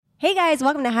Hey guys,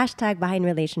 welcome to Hashtag Behind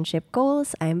Relationship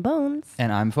Goals. I'm Bones.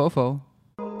 And I'm Fofo.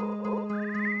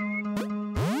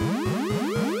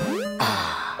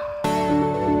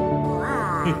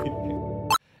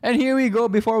 And here we go.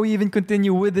 Before we even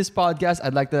continue with this podcast,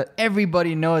 I'd like to let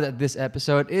everybody know that this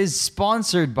episode is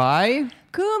sponsored by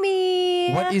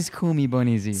Kumi! What is Kumi,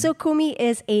 Bonizi? So Kumi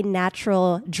is a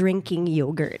natural drinking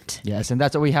yogurt. Yes, and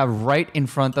that's what we have right in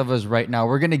front of us right now.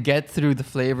 We're going to get through the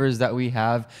flavors that we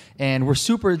have, and we're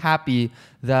super happy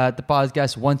that the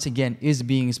podcast once again is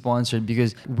being sponsored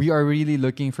because we are really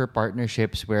looking for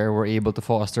partnerships where we're able to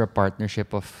foster a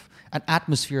partnership of an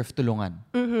atmosphere of tulungan.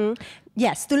 Mm-hmm.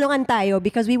 Yes, tulungan tayo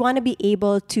because we want to be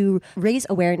able to raise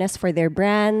awareness for their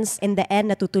brands. In the end,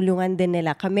 natutulungan din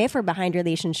nila kami for Behind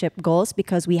Relationship Goals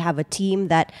because we have a team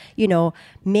that,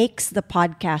 makes the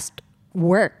podcast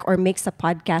work or makes the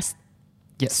podcast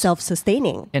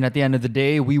self-sustaining. And at the end of the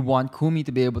day, we want Kumi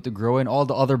to be able to grow and all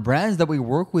the other brands that we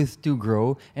work with to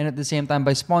grow. And at the same time,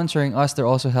 by sponsoring us, they're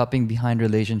also helping Behind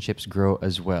Relationships grow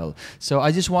as well. So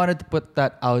I just wanted to put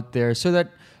that out there so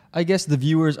that I guess the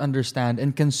viewers understand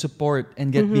and can support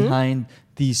and get behind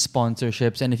these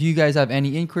sponsorships. And if you guys have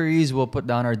any inquiries, we'll put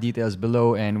down our details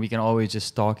below and we can always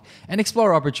just talk and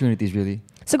explore opportunities, really.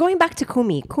 So going back to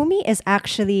Kumi, Kumi is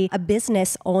actually a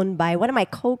business owned by one of my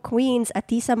co-queens,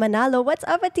 Atisa Manalo. What's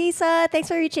up, Atisa? Thanks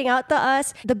for reaching out to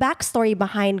us. The backstory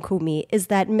behind Kumi is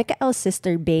that Mikael's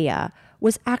sister, Bea,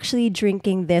 was actually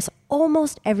drinking this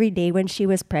almost every day when she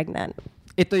was pregnant.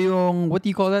 Ito yung, what do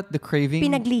you call that? The craving?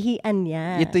 Pinaglihian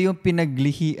niya. Ito yung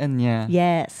pinaglihian niya.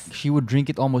 Yes. She would drink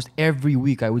it almost every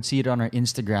week. I would see it on her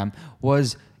Instagram.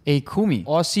 Was a Kumi.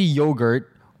 Aussie yogurt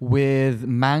with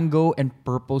mango and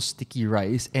purple sticky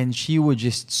rice. And she would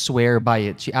just swear by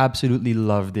it. She absolutely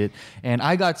loved it. And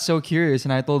I got so curious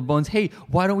and I told Bones, hey,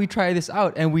 why don't we try this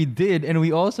out? And we did. And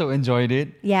we also enjoyed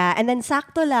it. Yeah. And then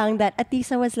sakto lang that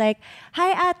Atisa was like,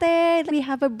 hi ate, we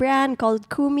have a brand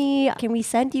called Kumi. Can we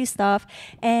send you stuff?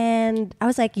 And I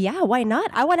was like, yeah, why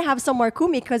not? I want to have some more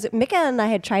Kumi because Mikael and I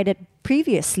had tried it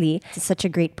previously. It's such a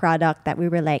great product that we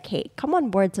were like, hey, come on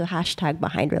board to Hashtag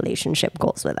Behind Relationship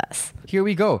Goals with us. Here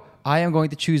we go. I am going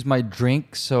to choose my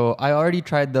drink. So I already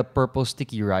tried the purple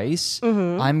sticky rice.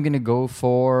 I'm going to go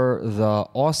for the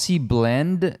Aussie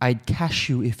blend. I'd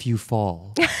cashew if you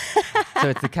fall. So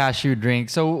it's the cashew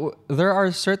drink. So there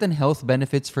are certain health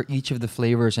benefits for each of the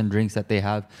flavors and drinks that they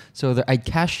have. So I'd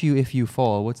cashew if you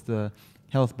fall. What's the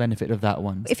health benefit of that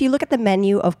one? If you look at the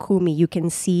menu of Kumi, you can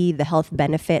see the health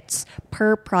benefits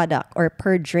per product or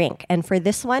per drink. And for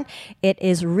this one, it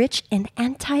is rich in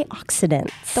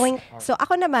antioxidants. So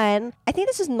ako naman, I think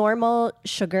this is normal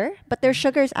sugar, but their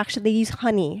sugars actually use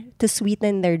honey to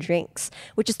sweeten their drinks,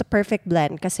 which is the perfect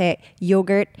blend kasi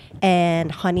yogurt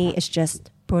and honey is just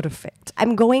perfect.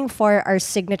 I'm going for our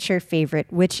signature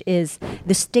favorite, which is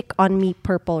the Stick on Me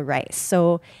purple rice.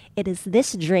 So it is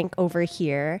this drink over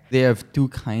here. They have two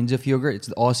kinds of yogurt. It's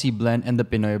the Aussie blend and the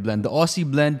Pinoy blend. The Aussie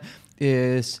blend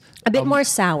is a bit more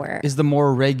sour. Is the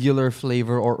more regular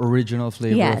flavor or original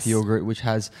flavor of yogurt, which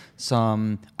has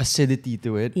some acidity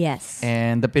to it. Yes.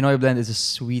 And the Pinoy blend is a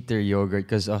sweeter yogurt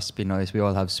because us Pinoys, we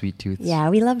all have sweet tooths.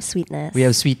 Yeah, we love sweetness. We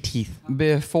have sweet teeth.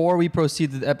 Before we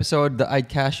proceed to the episode, the I'd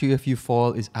Cashew If You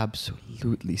Fall is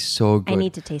absolutely so good. I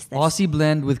need to taste this. Aussie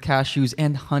blend with cashews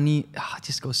and honey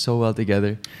just goes so well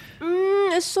together.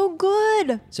 It's so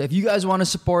good. So if you guys want to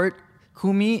support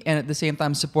Kumi and at the same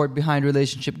time support Behind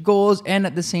Relationship Goals and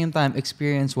at the same time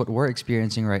experience what we're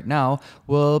experiencing right now,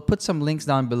 we'll put some links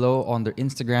down below on their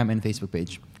Instagram and Facebook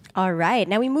page. All right.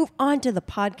 Now we move on to the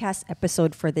podcast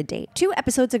episode for the day. 2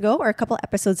 episodes ago or a couple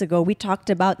episodes ago, we talked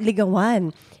about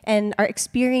ligawan and our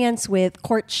experience with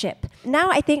courtship.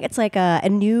 Now I think it's like a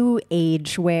new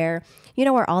age where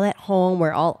we're all at home,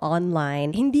 we're all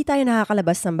online. Hindi tayo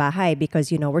nakakalabas ng bahay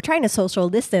because, we're trying to social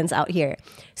distance out here.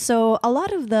 So a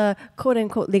lot of the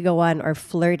quote-unquote ligawan or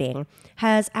flirting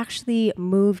has actually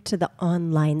moved to the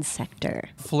online sector.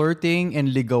 Flirting and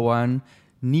ligawan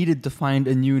needed to find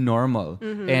a new normal.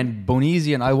 And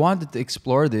Bonizi and I wanted to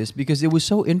explore this because it was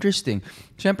so interesting.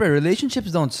 Siyempre,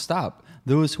 relationships don't stop.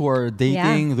 Those who are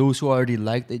dating, those who already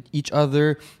liked each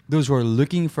other, those who are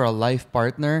looking for a life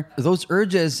partner, those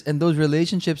urges and those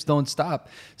relationships don't stop.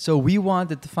 So we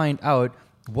wanted to find out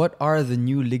what are the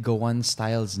new ligawan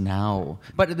styles now.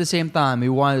 But at the same time, we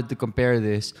wanted to compare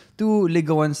this to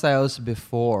ligawan styles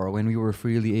before when we were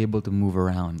freely able to move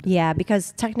around. Yeah,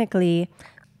 because technically,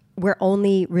 we're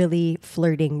only really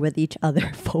flirting with each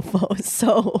other, Fofo.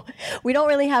 So we don't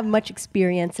really have much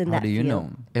experience in How that do you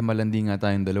field. know? Malandi nga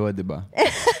tayong dalawa, di ba?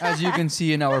 As you can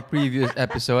see in our previous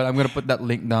episode, I'm gonna put that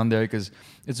link down there because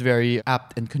it's very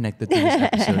apt and connected to this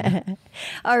episode.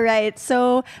 All right.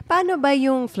 So, paano ba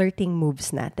yung flirting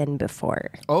moves natin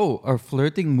before? Oh, our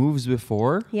flirting moves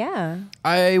before? Yeah.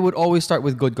 I would always start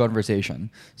with good conversation.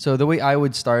 So the way I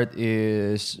would start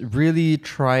is really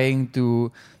trying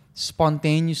to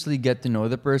spontaneously get to know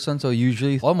the person. So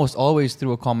usually, almost always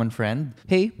through a common friend.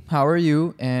 Hey, how are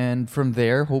you? And from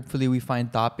there, hopefully we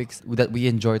find topics that we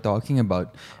enjoy talking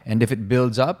about. And if it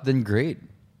builds up, then great.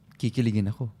 Kikiligin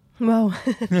ako. Wow.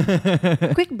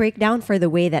 Quick breakdown for the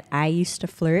way that I used to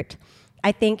flirt.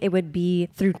 I think it would be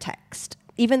through text.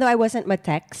 Even though I wasn't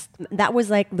ma-text, that was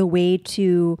like the way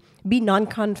to be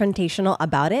non-confrontational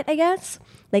about it, I guess.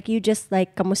 Like you just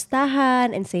like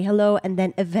kamustahan and say hello and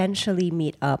then eventually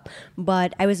meet up.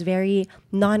 But I was very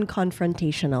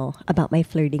non-confrontational about my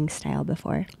flirting style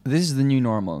before. This is the new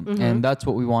normal, and that's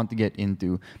what we want to get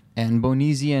into. And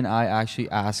Bonizi and I actually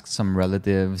asked some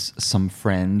relatives, some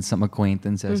friends, some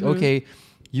acquaintances, okay,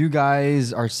 you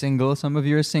guys are single, some of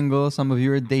you are single, some of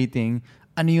you are dating.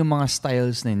 Ano yung mga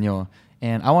styles ninyo?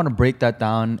 And I want to break that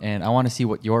down, and I want to see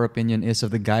what your opinion is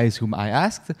of the guys whom I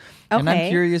asked. And I'm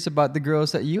Okay. curious about the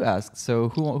girls that you asked. So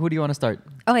who do you want to start?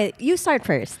 Okay, you start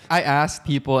first. I asked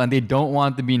people, and they don't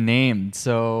want to be named.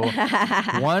 So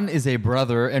one is a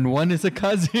brother, and one is a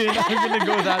cousin. I'm going to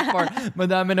go that far.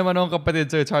 Madami naman akong kapatid,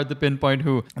 so it's hard to pinpoint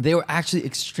who. They were actually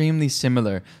extremely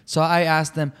similar. So I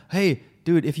asked them, hey,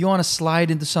 dude, if you want to slide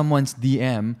into someone's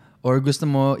DM, or gusto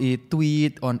mo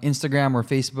i-tweet on Instagram or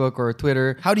Facebook or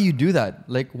Twitter, how do you do that?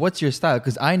 Like, what's your style?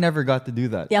 Because I never got to do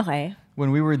that. Yeah, okay.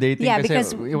 When we were dating, Yeah, kasi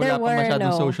because wala there pa were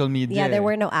masyadong no social media. Yeah, there eh.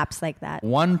 were no apps like that.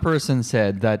 One person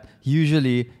said that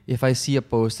usually if I see a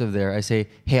post of there, I say,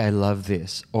 hey, I love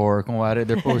this. Or kung wari,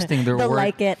 they're posting their They'll work.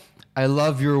 like it. I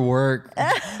love your work.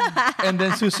 And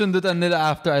then susundutan nila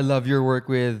after I love your work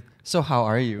with, so how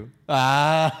are you?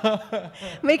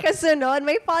 May kasunod,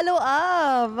 may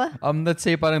follow-up. Let's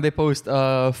say parang they post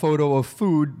a photo of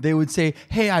food. They would say,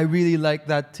 hey, I really like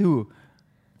that too.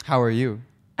 How are you?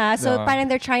 So Yeah. parang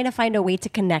they're trying to find a way to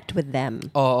connect with them.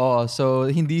 Oo,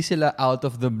 so hindi sila out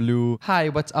of the blue, hi,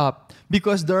 what's up?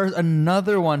 Because there's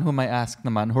another one whom I asked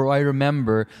naman, who I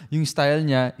remember, yung style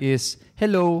niya is,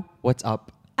 hello, what's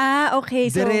up? Okay.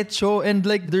 So Diretso, and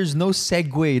like there's no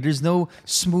segue, there's no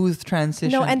smooth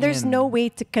transition. no, and there's in. no way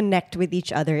to connect with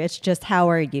each other. It's just how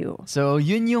are you? So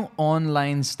yun yung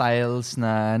online styles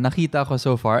na nakita ko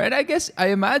so far. And I guess, I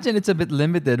imagine it's a bit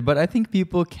limited, but I think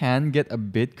people can get a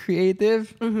bit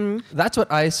creative. That's what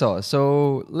I saw.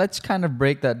 So let's kind of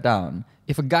break that down.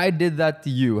 If a guy did that to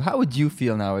you, how would you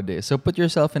feel nowadays? So put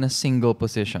yourself in a single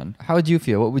position. How would you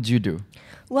feel? What would you do?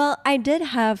 Well, I did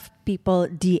have people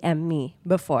DM me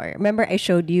before. Remember, I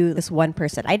showed you this one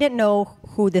person. I didn't know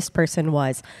who this person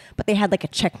was, but they had like a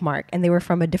check mark and they were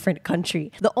from a different country.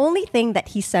 The only thing that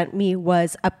he sent me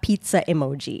was a pizza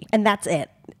emoji, and that's it.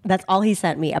 That's all he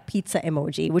sent me, a pizza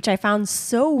emoji, which I found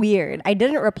so weird. I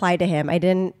didn't reply to him. I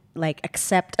didn't like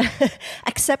accept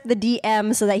the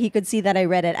DM so that he could see that I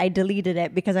read it. I deleted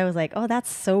it because I was like, oh,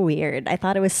 that's so weird. I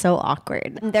thought it was so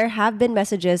awkward. There have been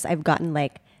messages I've gotten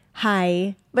like,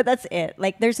 hi, but that's it.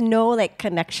 Like there's no like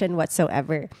connection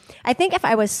whatsoever. I think if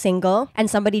I was single and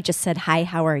somebody just said, hi,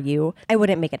 how are you? I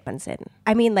wouldn't make it pansin.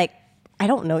 I mean, like, I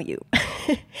don't know you.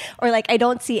 Or like, I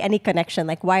don't see any connection.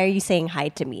 Like, why are you saying hi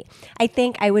to me? I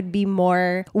think I would be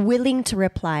more willing to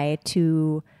reply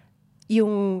to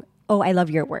yung, oh, I love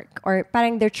your work. Or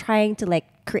parang they're trying to like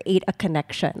create a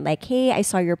connection. Like, hey, I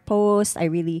saw your post. I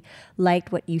really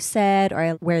liked what you said,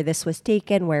 or where this was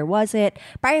taken. Where was it?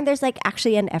 Parang there's like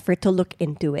actually an effort to look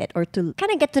into it or to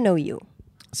kind of get to know you.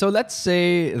 So let's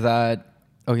say that,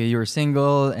 okay, you're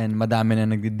single and madami na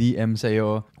nag-DM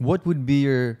sa'yo. What would be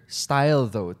your style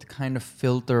though to kind of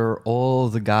filter all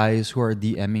the guys who are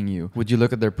DMing you? Would you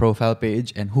look at their profile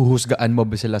page and huhusgaan mo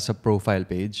ba sila sa profile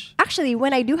page? Actually,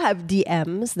 when I do have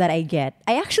DMs that I get,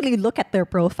 I actually look at their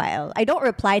profile. I don't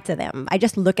reply to them. I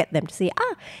just look at them to see,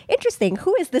 interesting.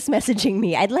 Who is this messaging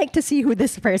me? I'd like to see who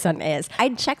this person is.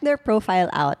 I'd check their profile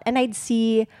out and I'd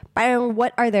see parang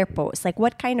what are their posts? Like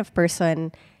what kind of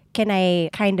person can I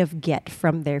kind of get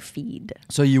from their feed?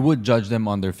 So you would judge them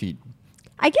on their feed?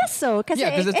 I guess so. Yeah,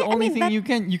 because that's the only thing you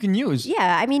can use.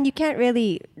 Yeah, I mean, you can't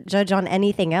really judge on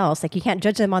anything else. Like, you can't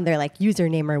judge them on their, like,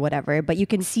 username or whatever, but you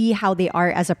can see how they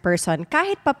are as a person,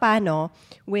 kahit papano,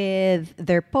 with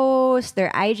their posts,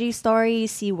 their IG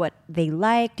stories, see what they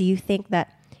like. Do you think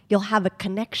that you'll have a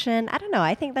connection. I don't know.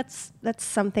 I think that's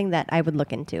something that I would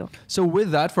look into. So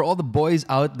with that, for all the boys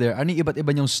out there, ano yung iba't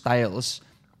iba yung styles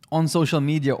on social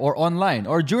media or online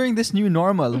or during this new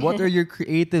normal? What are your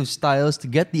creative styles to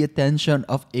get the attention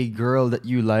of a girl that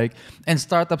you like and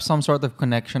start up some sort of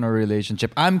connection or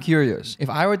relationship? I'm curious. If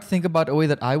I were to think about a way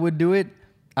that I would do it,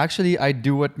 actually, I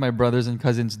do what my brothers and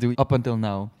cousins do up until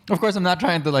now. Of course, I'm not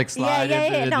trying to like slide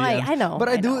into the No, DMs, I know. but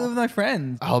I do it with my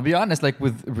friends. I'll be honest, like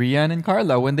with Rian and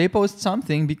Carla, when they post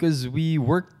something, because we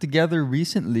worked together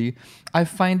recently, I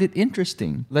find it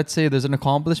interesting. Let's say there's an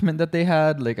accomplishment that they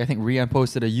had. Like I think Rian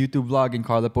posted a YouTube vlog and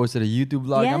Carla posted a YouTube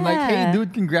vlog. I'm like, hey,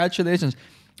 dude, congratulations.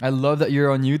 I love that you're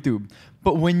on YouTube.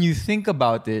 But when you think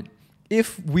about it,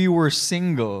 if we were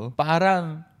single,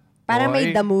 parang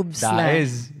may the moves na.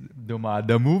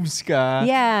 Dumada moves ka.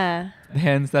 Yeah.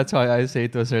 Hence, that's why I say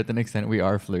to a certain extent we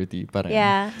are flirty.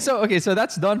 Yeah. So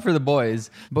that's done for the boys.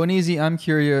 Bonizi, I'm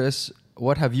curious,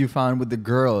 what have you found with the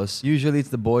girls? Usually it's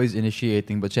the boys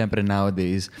initiating, but syempre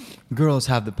nowadays, girls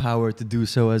have the power to do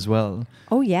so as well.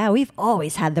 Oh yeah, we've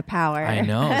always had the power. I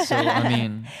know. So, I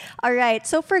mean... All right.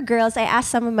 So for girls, I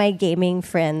asked some of my gaming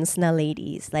friends na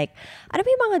ladies, like, ano ba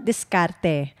yung mga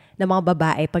diskarte ng mga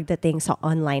babae pagdating sa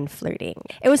online flirting?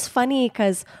 It was funny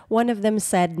because one of them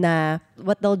said na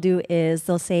what they'll do is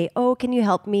they'll say, oh, can you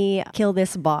help me kill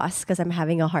this boss because I'm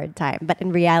having a hard time? But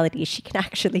in reality, she can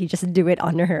actually just do it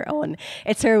on her own.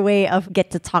 It's her way of get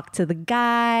to talk to the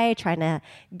guy, trying to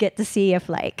get to see if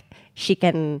like she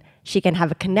can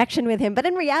have a connection with him. But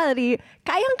in reality,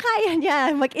 kayang-kaya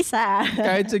niya mag-isa.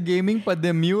 Kahit sa gaming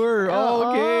pa-demure. Oh,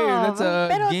 okay. That's a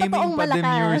Pero gaming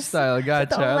pa-demure style.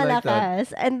 Gotcha. I like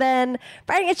that. And then,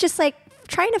 parang it's just like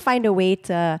trying to find a way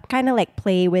to kind of like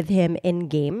play with him in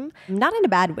game. Not in a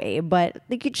bad way, but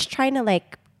like you're just trying to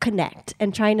like connect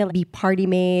and trying to be party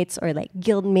mates or like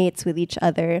guild mates with each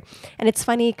other. And it's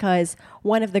funny because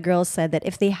one of the girls said that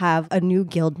if they have a new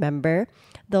guild member,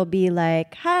 they'll be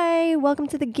like, hi, welcome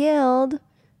to the guild.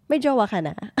 May jowa ka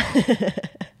na.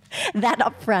 That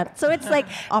upfront. So it's like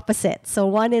opposite. So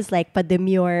one is like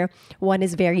pa-demure, one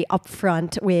is very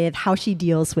upfront with how she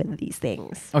deals with these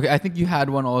things. Okay, I think you had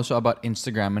one also about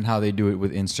Instagram and how they do it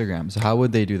with Instagram. So how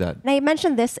would they do that? And I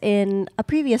mentioned this in a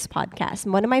previous podcast.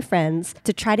 One of my friends,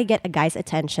 to try to get a guy's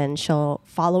attention, she'll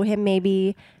follow him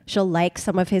maybe, she'll like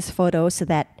some of his photos so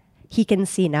that he can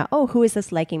see now, oh, who is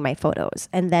this liking my photos?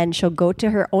 And then she'll go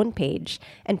to her own page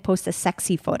and post a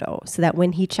sexy photo so that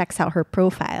when he checks out her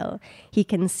profile, he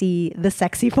can see the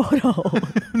sexy photo.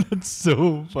 That's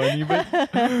so funny. But,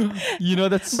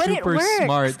 that's but super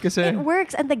smart. Kasi it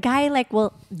works. And the guy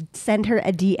will send her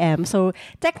a DM. So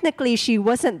technically, she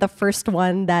wasn't the first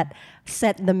one that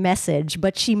sent the message,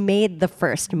 but she made the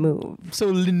first move.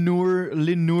 So linure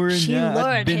she niya lured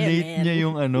at binate him in. niya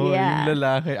yung yung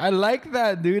lalaki. I like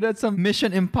that, dude. That's some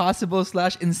Mission Impossible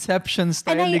 / Inception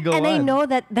style ligawan. And I know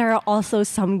that there are also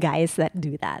some guys that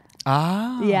do that.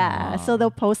 Yeah. So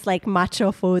they'll post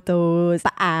macho photos,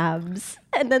 abs,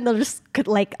 and then they'll just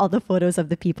like all the photos of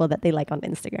the people that they like on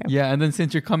Instagram. Yeah, and then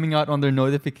since you're coming out on their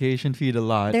notification feed a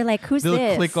lot, they're like, who's they'll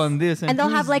this? click on this and they'll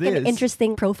have this? an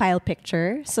interesting profile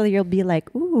picture. So you'll be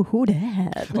like, ooh, who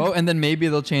that? Oh, and then maybe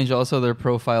they'll change also their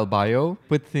profile bio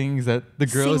with things that the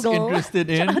girl is interested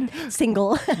in.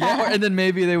 Single. Yeah, and then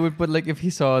maybe they would put if he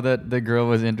saw that the girl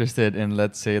was interested in,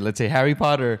 let's say Harry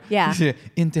Potter. Yeah.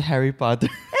 Into Harry Potter.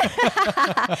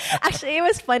 Actually, it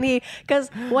was funny because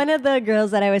one of the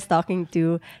girls that I was talking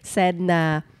to said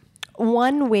na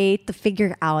one way to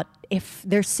figure out if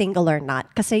they're single or not,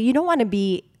 because you don't want to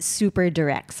be super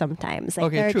direct sometimes.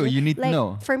 Okay, true. You need to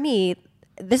know. For me,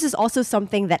 this is also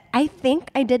something that I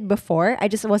think I did before. I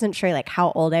just wasn't sure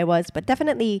how old I was, but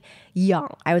definitely young.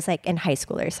 I was in high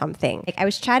school or something. I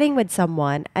was chatting with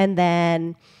someone and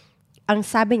then ang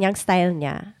sabi niyang style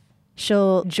niya,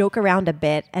 she'll joke around a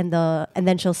bit and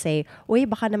then she'll say, uy,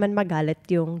 baka naman magalit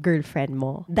yung girlfriend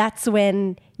mo. That's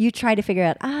when you try to figure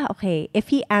out, okay, if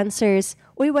he answers,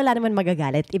 uy, wala naman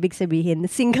magagalit, ibig sabihin,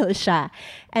 single siya.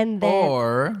 And then,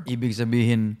 or, ibig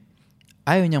sabihin,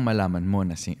 ayaw niyang malaman mo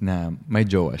na may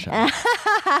jowa siya.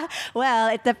 Well,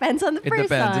 it depends on the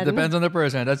person. It depends on the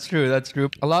person. That's true.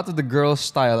 A lot of the girls'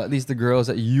 style, at least the girls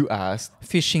that you asked,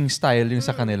 fishing style yung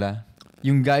sa kanila.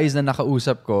 Yung guys na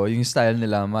nakausap ko, yung style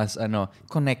nila mas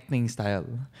connecting style.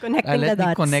 Connecting the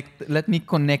dots. Let me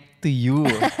connect to you.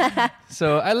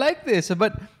 So I like this.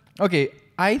 But okay,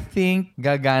 I think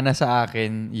gagana sa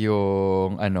akin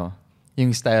yung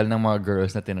yung style ng mga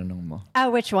girls na tinanong mo.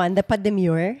 Which one? The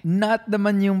pa-demure? Not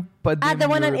naman yung pa-demure. The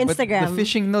one on Instagram.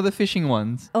 The fishing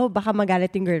ones. Oh, baka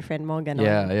magalit yung girlfriend mo, gano'n.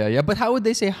 Yeah. But how would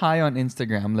they say hi on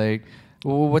Instagram?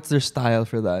 What's their style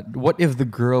for that? What if the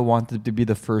girl wanted to be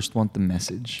the first one to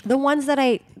message? The ones that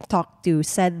I talked to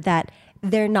said that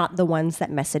they're not the ones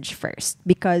that message first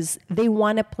because they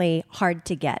want to play hard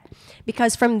to get.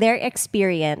 Because from their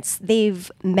experience,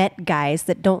 they've met guys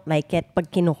that don't like it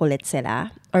pag kinukulit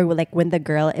sila or like when the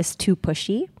girl is too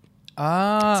pushy.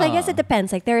 Ah. So I guess it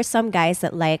depends. Like there are some guys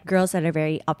that like girls that are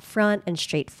very upfront and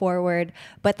straightforward,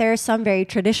 but there are some very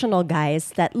traditional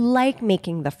guys that like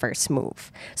making the first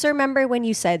move. So remember when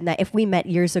you said that if we met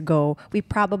years ago, we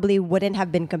probably wouldn't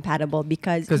have been compatible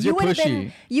because you're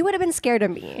you would have been scared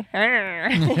of me.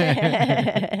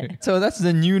 So that's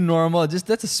the new normal. Just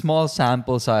that's a small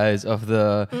sample size of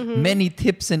the many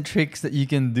tips and tricks that you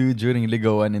can do during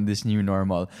ligawan in this new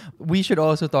normal. We should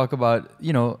also talk about,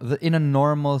 in a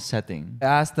normal setting. I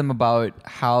asked them about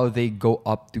how they go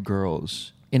up to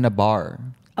girls in a bar.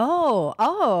 Oh,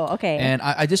 okay. And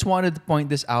I just wanted to point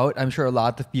this out. I'm sure a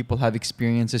lot of people have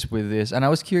experiences with this. And I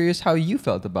was curious how you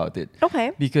felt about it.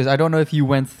 Okay. Because I don't know if you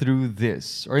went through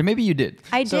this. Or maybe you did.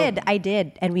 I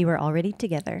did. And we were already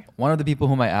together. One of the people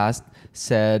whom I asked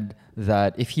said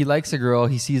that if he likes a girl,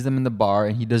 he sees them in the bar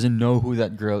and he doesn't know who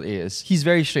that girl is. He's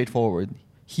very straightforward.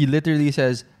 He literally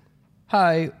says,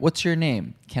 "Hi, what's your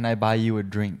name? Can I buy you a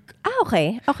drink?"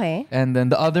 Okay. And then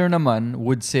the other naman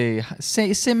would say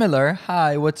similar,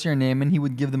 "Hi, what's your name?" And he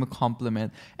would give them a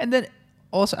compliment. And then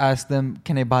also ask them,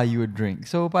 "Can I buy you a drink?"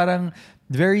 So parang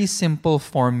very simple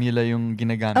formula yung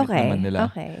ginagamit naman nila.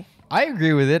 Okay. I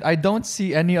agree with it. I don't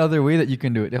see any other way that you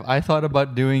can do it. If I thought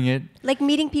about doing it, Like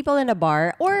meeting people in a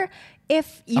bar or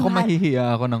if you ako had...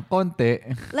 mahihiya ako ng konti.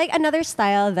 Like another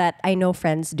style that I know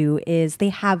friends do is they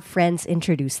have friends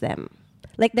introduce them.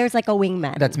 Like there's like a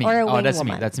wingman. That's me. Or a Oh, that's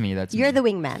wingwoman. me. That's You're me. the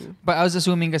wingman. But I was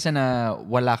assuming kasi na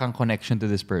wala kang connection to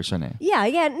this person eh.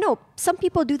 Yeah. No, some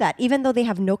people do that even though they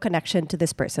have no connection to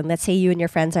this person. Let's say you and your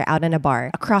friends are out in a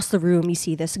bar. Across the room, you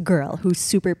see this girl who's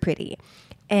super pretty.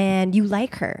 And you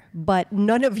like her, but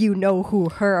none of you know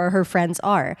who her or her friends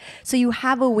are. So you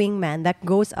have a wingman that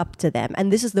goes up to them.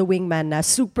 And this is the wingman na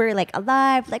super like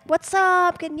alive, like, "What's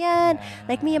up? Ganyan.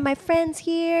 Like me and my friends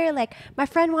here. Like my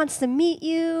friend wants to meet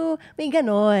you." May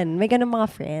ganon mga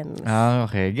friends. Ah,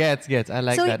 okay. Gets. I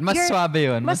like that. Mas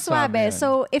suabe yun. Mas suabe.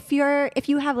 So if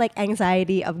you have like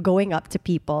anxiety of going up to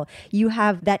people, you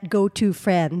have that go-to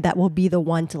friend that will be the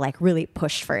one to like really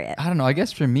push for it. I don't know. I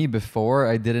guess for me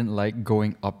before, I didn't like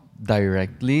going up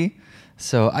directly.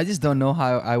 So I just don't know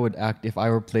how I would act if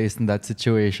I were placed in that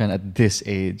situation at this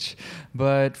age.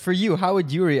 But for you, how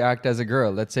would you react as a girl?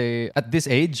 Let's say at this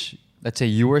age, let's say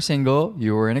you were single,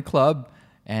 you were in a club,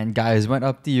 and guys went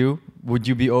up to you. Would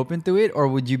you be open to it or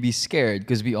would you be scared?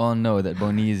 Because we all know that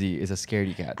Bonizi is a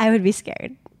scaredy cat. I would be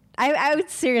scared. I would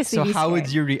seriously be scared. So how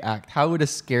would you react? How would a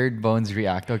scared Bones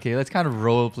react? Okay, let's kind of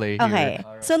role play here. Okay.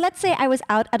 So let's say I was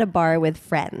out at a bar with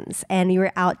friends and we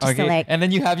were out just to like... And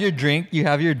then you have your drink. I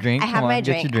have my drink.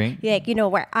 Get your drink. Like,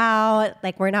 we're out.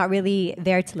 Like, we're not really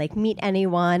there to like meet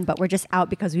anyone, but we're just out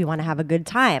because we want to have a good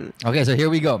time. Okay, so here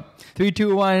we go. 3,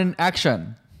 2, 1,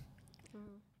 action.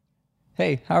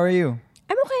 Hey, how are you?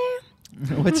 I'm okay.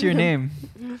 What's your name?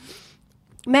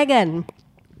 Megan.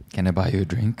 Can I buy you a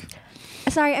drink?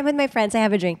 Sorry, I'm with my friends. I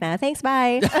have a drink now. Thanks,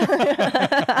 bye.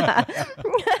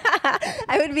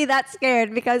 I would be that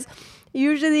scared because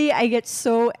usually I get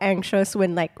so anxious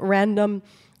when like random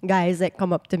guys that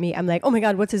come up to me. I'm like, "Oh my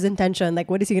God, what's his intention?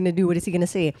 Like, what is he going to do? What is he going to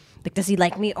say? Like, does he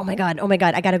like me? Oh my God,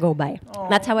 I got to go by."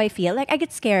 That's how I feel. Like, I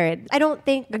get scared. I don't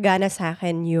think gagana sa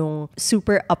akin yung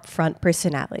super upfront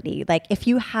personality. Like, if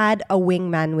you had a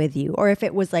wingman with you or if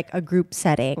it was like a group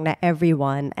setting na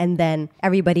everyone and then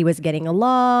everybody was getting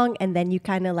along and then you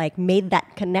kind of like made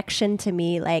that connection to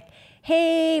me like,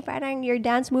 "Hey, parang your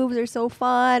dance moves are so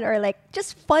fun," or like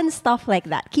just fun stuff like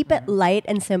that. Keep it light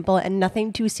and simple and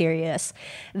nothing too serious.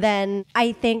 Then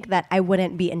I think that I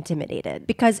wouldn't be intimidated.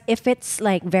 Because if it's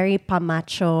like very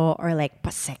pamacho or like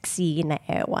pa-sexy na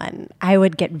ewan, I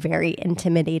would get very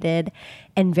intimidated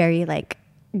and very like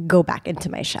go back into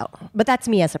my shell. But that's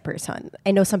me as a person.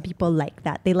 I know some people like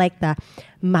that. They like the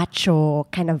macho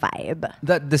kind of vibe.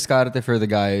 That discarte for the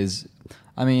guys,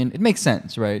 I mean, it makes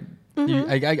sense, right?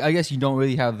 I guess you don't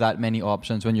really have that many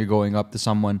options when you're going up to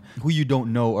someone who you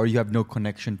don't know or you have no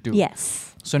connection to.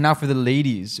 Yes. So now for the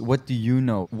ladies, what do you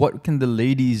know? What can the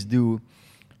ladies do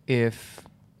if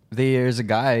there's a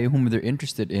guy whom they're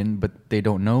interested in but they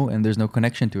don't know and there's no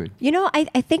connection to it?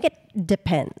 I think it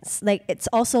depends. Like, it's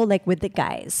also like with the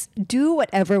guys. Do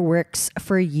whatever works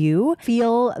for you.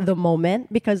 Feel the moment.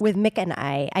 Because with Mick and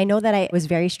I know that I was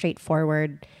very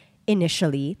straightforward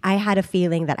initially. I had a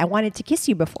feeling that I wanted to kiss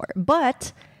you before,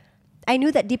 but I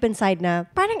knew that deep inside na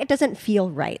parang it doesn't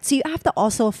feel right. So you have to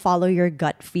also follow your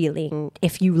gut feeling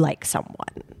if you like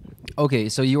someone. Okay,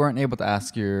 so you weren't able to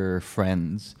ask your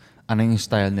friends ano yung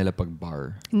style nila pag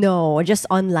bar. No, just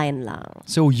online lang.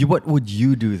 So what would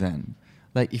you do then?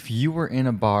 Like if you were in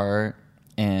a bar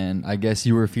and I guess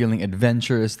you were feeling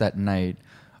adventurous that night,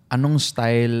 anong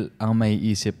style ang may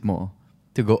isip mo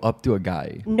to go up to a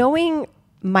guy? Knowing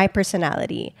my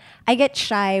personality, I get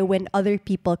shy when other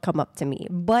people come up to me.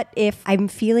 But if I'm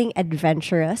feeling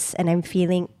adventurous and I'm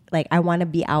feeling like I want to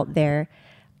be out there,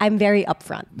 I'm very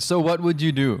upfront. So what would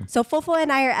you do? So Fofo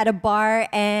and I are at a bar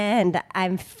and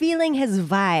I'm feeling his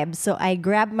vibe. So I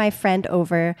grab my friend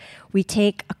over. We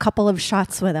take a couple of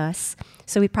shots with us.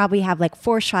 So we probably have like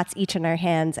 4 shots each in our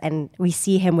hands and we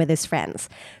see him with his friends.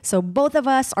 So both of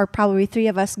us, or probably 3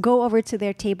 of us, go over to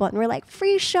their table and we're like,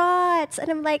 free shots. And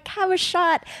I'm like, have a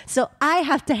shot. So I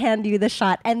have to hand you the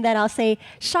shot and then I'll say,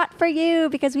 shot for you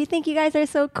because we think you guys are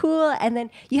so cool. And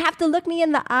then you have to look me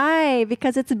in the eye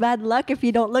because it's bad luck if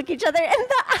you don't look each other in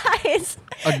the eyes.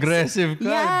 Aggressive ka,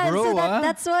 Yeah, bro. so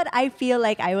that's what I feel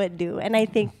like I would do. And I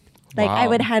think like I Wow.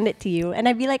 would hand it to you and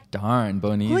I'd be like, Darn,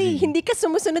 Bonizi. Uy, hindi ka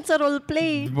sumusunod sa role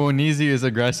play. Bonizi is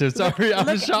aggressive. Sorry,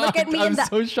 I'm shocked. Look at me I'm in the,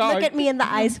 so shocked. Look at me in the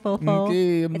eyes, Fofo.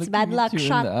 Okay, I'm It's looking bad at luck. you in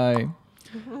Shot. the eye.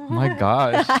 My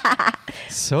gosh.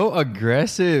 So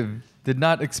aggressive. Did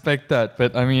not expect that,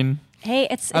 but I mean, Hey,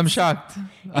 it's I'm shocked.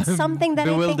 It's I'm something that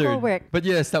I think will bewildered. work. But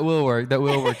yes, that will work. That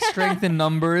will work. Strength in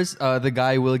numbers. The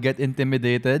guy will get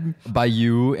intimidated by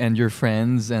you and your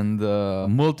friends and the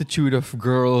multitude of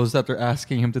girls that are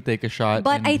asking him to take a shot.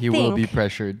 But and I he think will be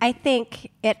pressured. I think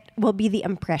it will be the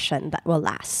impression that will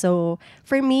last. So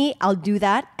for me, I'll do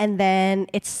that, and then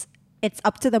it's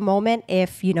up to the moment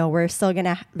if we're still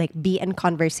gonna like be in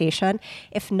conversation.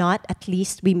 If not, at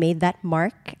least we made that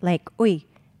mark. Like, uy,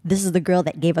 this is the girl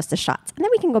that gave us the shots, and then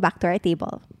we can go back to our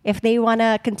table. If they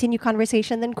wanna continue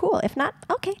conversation, then cool. If not,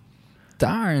 okay.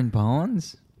 Darn,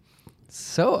 Bones.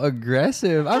 So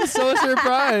aggressive. I'm so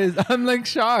surprised. I'm like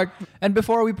shocked. And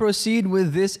before we proceed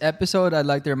with this episode, I'd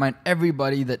like to remind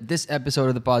everybody that this episode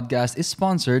of the podcast is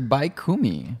sponsored by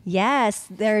Kumi. Yes,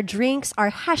 their drinks are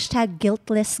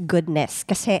 #guiltlessgoodness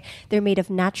kasi they're made of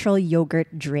natural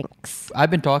yogurt drinks.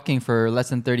 I've been talking for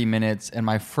less than 30 minutes and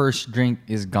my first drink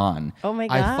is gone. Oh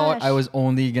my I thought gosh. I was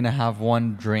only going to have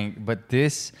one drink, but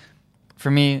this,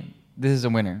 for me, this is a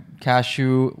winner.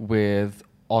 Cashew with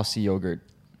Aussie yogurt.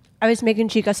 I was making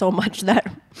chika so much that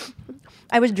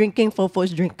I was drinking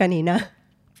Fofo's drink kanina.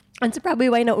 And so probably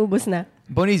why naubos na.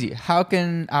 Bonizi, how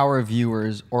can our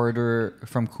viewers order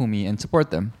from Kumi and support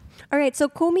them? All right, so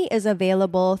Kumi is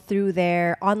available through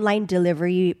their online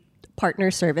delivery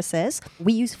partner services.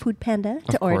 We use Food Panda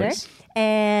to Of order. course.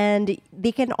 And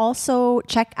they can also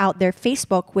check out their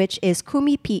Facebook, which is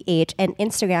KumiPH, and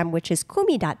Instagram, which is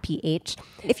kumi.ph.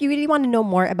 If you really want to know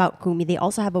more about Kumi, they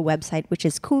also have a website, which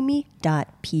is kumi.ph.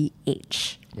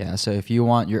 Yeah, so if you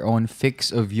want your own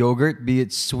fix of yogurt, be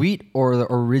it sweet or the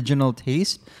original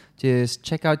taste, just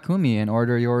check out Kumi and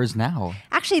order yours now.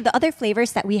 Actually, the other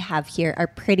flavors that we have here are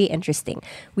pretty interesting.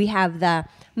 We have the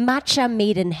Matcha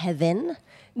Made in Heaven.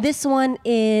 This one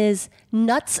is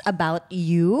Nuts About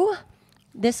You.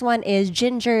 This one is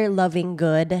Ginger Loving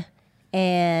Good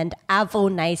and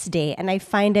Avo Nice Day. And I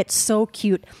find it so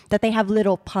cute that they have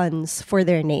little puns for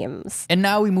their names. And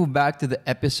now we move back to the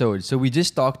episode. So we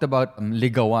just talked about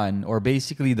ligawan, or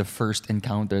basically the first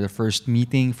encounter, the first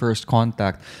meeting, first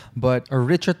contact. But a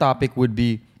richer topic would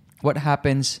be what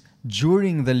happens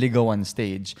during the ligawan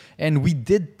stage. And we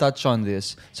did touch on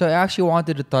this. So I actually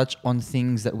wanted to touch on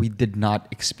things that we did not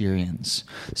experience.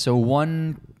 So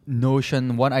one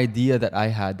notion, one idea that I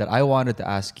had that I wanted to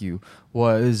ask you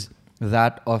was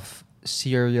that of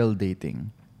serial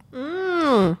dating.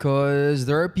 Because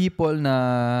there are people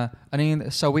na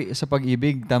sawi sa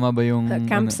pag-ibig, tama ba yung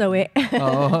Camp Sawi.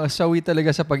 Oo, sawi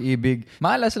talaga sa pag-ibig.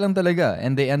 Malas lang talaga,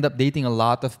 and they end up dating a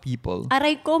lot of people.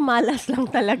 Aray ko, malas lang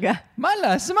talaga.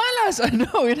 Malas. I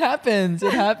know it happens.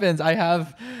 It happens. I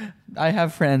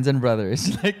have friends and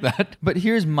brothers like that. But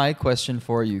here's my question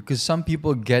for you, because some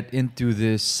people get into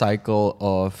this cycle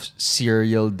of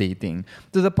serial dating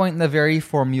to the point na very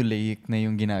formulaic na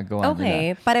yung ginagawa nila.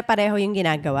 Okay, pare-pareho yung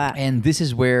ginagawa. And this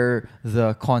is where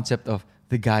the concept of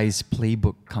the guy's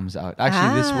playbook comes out.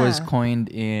 Actually, this was coined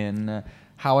in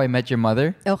How I Met Your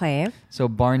Mother. Okay. So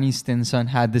Barney Stinson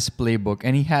had this playbook,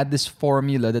 and he had this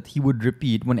formula that he would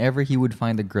repeat whenever he would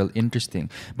find a girl interesting.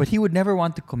 But he would never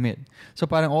want to commit. So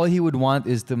parang all he would want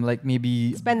is to like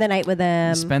maybe Spend the night with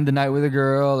them. spend the night with a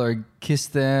girl or kiss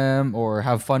them or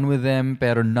have fun with them,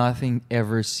 pero nothing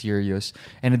ever serious.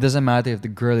 And it doesn't matter if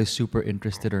the girl is super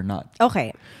interested or not.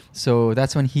 Okay. So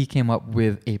that's when he came up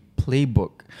with a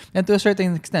playbook. And to a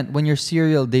certain extent, when you're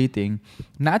serial dating,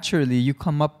 naturally you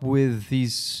come up with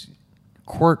these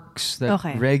quirks that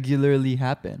regularly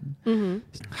happen.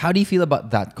 How do you feel about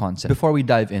that concept? Before we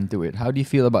dive into it, how do you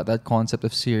feel about that concept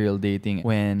of serial dating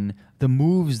when the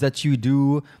moves that you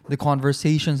do, the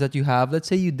conversations that you have, let's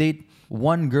say you date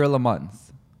one girl a month.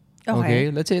 Okay.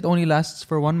 Let's say it only lasts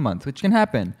for 1 month, which can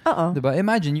happen. Diba?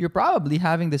 Imagine you're probably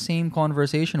having the same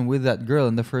conversation with that girl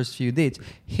in the first few dates.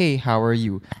 Hey, how are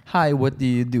you? Hi, what do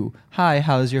you do? Hi,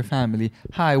 how's your family?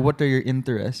 Hi, what are your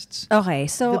interests? Okay,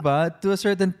 so... Diba? To a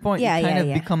certain point, it kind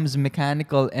of becomes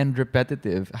mechanical and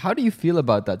repetitive. How do you feel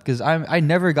about that? Because I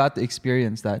never got to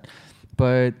experience that.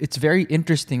 But it's very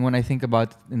interesting when I think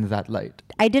about it in that light.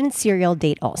 I didn't serial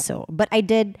date also. But I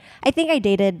think I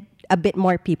dated a bit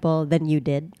more people than you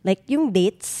did. Like, yung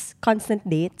dates, constant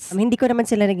dates. Hindi ko naman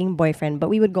sila naging boyfriend, but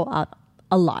we would go out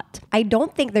a lot. I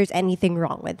don't think there's anything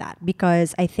wrong with that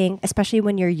because I think, especially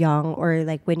when you're young or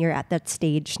like when you're at that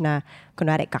stage na,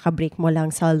 kunwari, kakabreak mo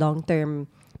lang sa long-term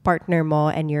partner mo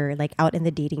and you're like out in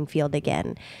the dating field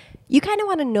again, you kind of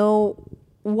want to know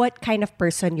what kind of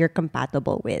person you're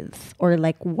compatible with or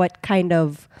like what kind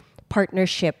of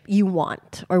partnership you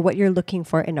want or what you're looking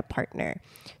for in a partner.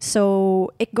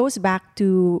 So it goes back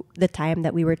to the time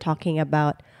that we were talking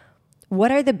about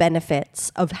what are the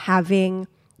benefits of having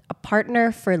a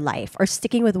partner for life or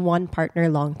sticking with one partner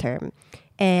long term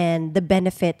and the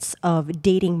benefits of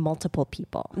dating multiple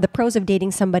people. The pros of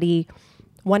dating somebody,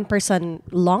 one person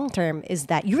long term is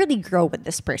that you really grow with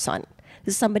this person.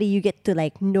 This is somebody you get to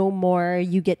like know more,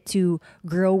 you get to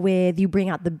grow with, you bring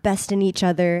out the best in each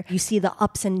other, you see the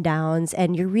ups and downs,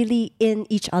 and you're really in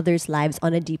each other's lives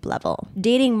on a deep level.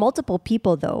 Dating multiple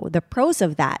people though, the pros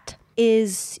of that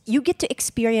is you get to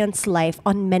experience life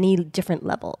on many different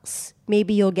levels.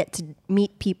 Maybe you'll get to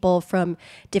meet people from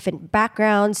different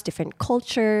backgrounds, different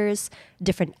cultures,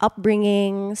 different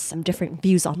upbringings, some different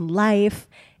views on life.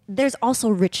 There's also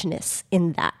richness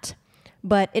in that.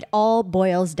 But it all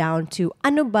boils down to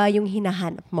ano ba yung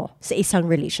hinahanap mo sa isang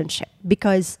relationship?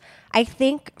 Because I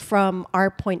think from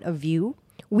our point of view,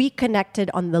 we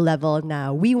connected on the level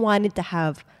na we wanted to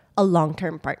have a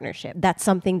long-term partnership. That's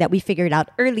something that we figured out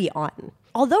early on.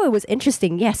 Although it was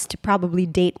interesting, yes, to probably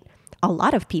date a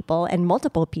lot of people and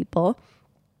multiple people,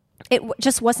 it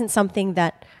just wasn't something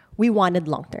that we wanted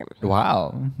long-term.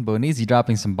 Wow. Bonizi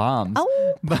dropping some bombs.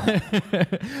 Oh.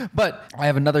 But I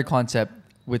have another concept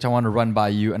which I want to run by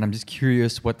you, and I'm just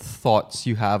curious what thoughts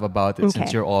you have about it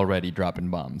since you're already dropping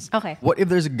bombs. Okay. What if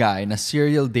there's a guy na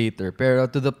serial dater pero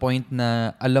to the point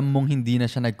na alam mong hindi na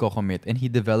siya nagko-commit and he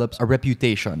develops a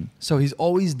reputation. So he's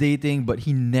always dating but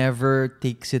he never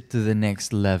takes it to the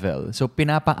next level. So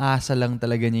pinapaasa lang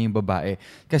talaga niya yung babae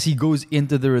kasi he goes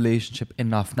into the relationship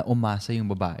enough na umasa yung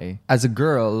babae. As a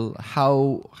girl,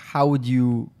 how would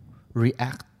you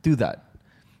react to that?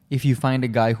 If you find a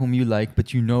guy whom you like,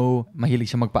 but you know mahilig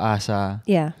siya magpaasa.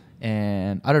 Yeah.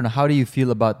 And I don't know, how do you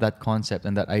feel about that concept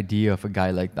and that idea of a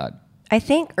guy like that? I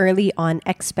think early on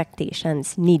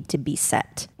expectations need to be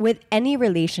set. With any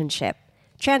relationship,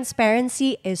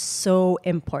 transparency is so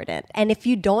important. And if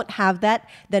you don't have that,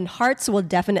 then hearts will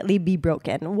definitely be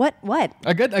broken. What?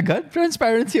 Agad?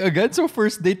 Transparency agad? So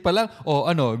first date pa lang,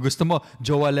 gusto mo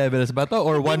jowa levels ba to?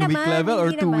 Or Hindi 1 week naman, level or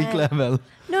hindi 2 week naman. level?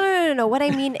 No. What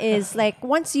I mean is like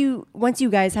once you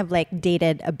guys have like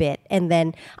dated a bit and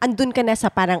then andun ka na sa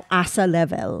parang asa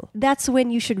level, that's when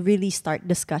you should really start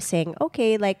discussing,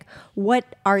 okay, like what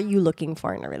are you looking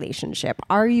for in a relationship?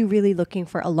 Are you really looking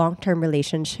for a long-term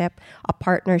relationship, a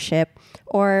partnership,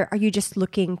 or are you just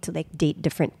looking to like date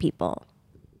different people?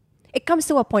 It comes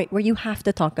to a point where you have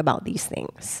to talk about these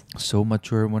things. So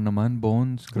mature mo naman,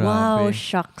 Bones. Grabe. Wow,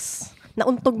 shucks.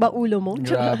 Nauntog ba ulo mo?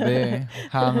 Grabe.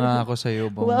 Hanga ako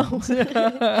sa'yo, Bones. Wow.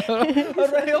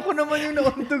 Aray, ako naman yung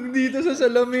nauntog dito sa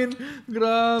salamin.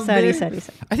 Grabe. Sorry.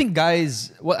 I think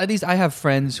guys, well, at least I have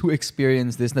friends who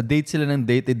experience this. Na date sila ng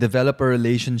date, they develop a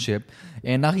relationship.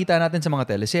 And nakita natin sa mga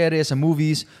teleserye, sa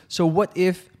movies. So what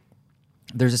if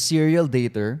there's a serial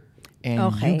dater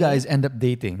and you guys end up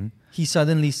dating? He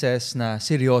suddenly says na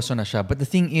seryoso na siya. But the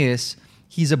thing is,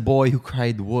 he's a boy who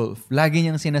cried wolf. Lagi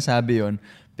niyang sinasabi yon,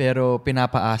 pero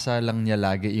pinapaasa lang niya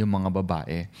lagi yung mga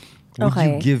babae. Would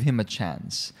you give him a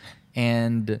chance?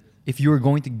 And if you were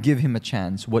going to give him a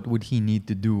chance, what would he need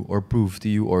to do or prove to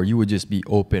you? Or you would just be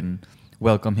open,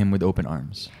 welcome him with open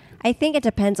arms? I think it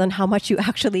depends on how much you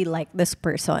actually like this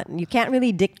person. You can't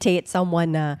really dictate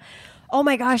someone oh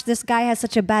my gosh, this guy has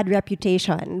such a bad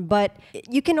reputation. But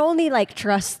you can only like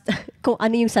trust kung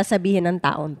ano yung sasabihin ng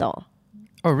taon to.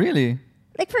 Oh, really?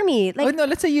 Like for me, like Oh no,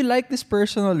 let's say you like this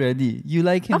person already. You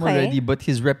like him Okay. already, but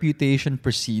his reputation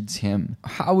precedes him.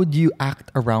 How would you act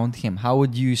around him? How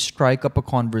would you strike up a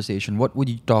conversation? What would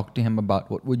you talk to him about?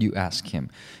 What would you ask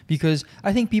him? Because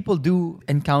I think people do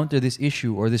encounter this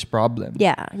issue or this problem.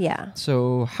 yeah.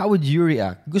 So, how would you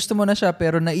react? Gusto mo na siya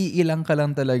pero naiilang ka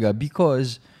lang talaga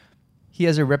because he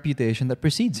has a reputation that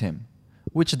precedes him,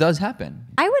 which does happen.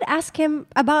 I would ask him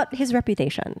about his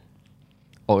reputation.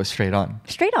 Oh, straight on.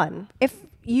 Straight on. If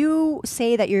you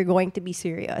say that you're going to be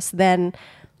serious, then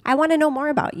I want to know more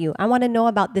about you. I want to know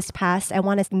about this past. I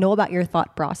want to know about your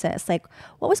thought process. Like,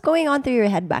 what was going on through your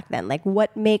head back then? Like,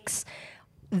 what makes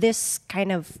this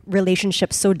kind of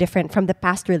relationship so different from the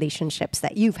past relationships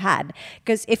that you've had?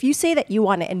 Because if you say that you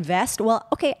want to invest, well,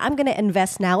 okay, I'm going to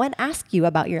invest now and ask you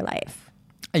about your life.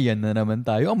 Ayan na naman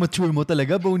tayo. Ang mature mo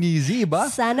talaga, Bonizi, ba?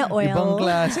 Sana all. Ibang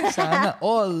klase, sana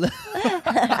all.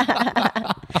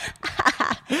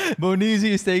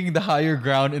 Bonizi is taking the higher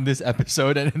ground in this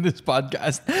episode and in this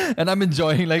podcast. And I'm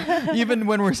enjoying, like, even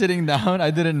when we're sitting down,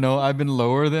 I didn't know I've been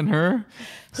lower than her.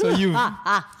 So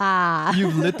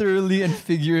you've literally and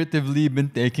figuratively been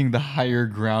taking the higher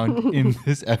ground in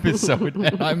this episode.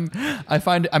 And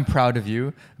I'm proud of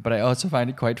you, but I also find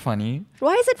it quite funny.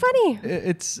 Why is it funny?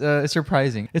 It's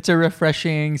surprising. It's a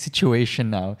refreshing situation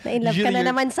now. Na-inlove ka na you're-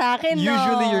 naman sa akin, no?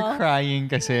 Usually you're crying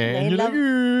kasi. And you're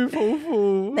like,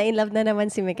 fo-fo. Na-inlove na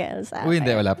naman si Mikael sa Uy, akin.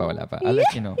 hindi, wala pa. I'll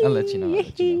let you know.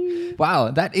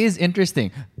 Wow, that is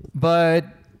interesting. But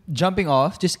jumping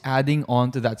off, just adding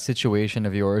on to that situation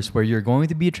of yours where you're going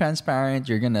to be transparent,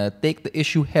 you're going to take the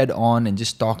issue head on and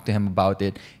just talk to him about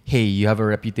it. Hey, you have a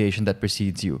reputation that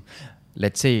precedes you.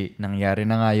 Let's say, nangyari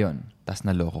na nga yun, tas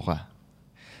naloko ka.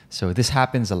 So this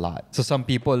happens a lot. So some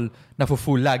people,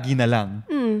 nafu-fool lagi na lang.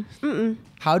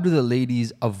 How do the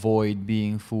ladies avoid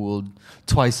being fooled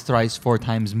twice, thrice, 4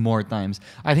 times, more times?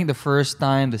 I think the first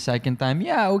time, the second time,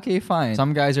 yeah, okay, fine.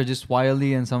 Some guys are just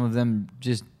wily and some of them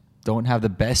just don't have the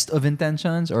best of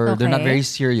intentions or they're not Okay. very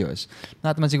serious.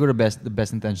 Not man siguro the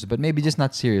best intentions, but maybe just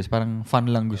not serious. Parang fun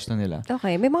lang gusto nila.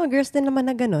 Okay, may mga girls din naman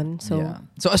na ganun. So, Yeah.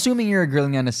 So assuming you're a girl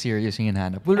nga na serious yung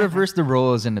hinahanap, we'll reverse the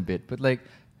roles in a bit. But like,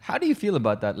 how do you feel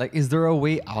about that? Like, is there a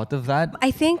way out of that? I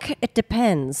think it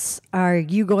depends. Are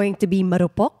you going to be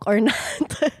marupok or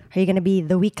not? Are you going to be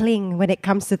the weakling when it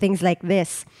comes to things like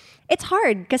this? It's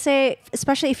hard kasi,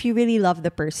 especially if you really love the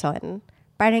person,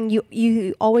 parang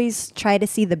you always try to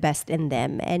see the best in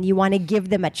them and you want to give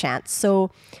them a chance. So,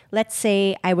 let's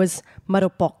say I was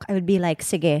marupok. I would be like,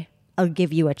 sige, I'll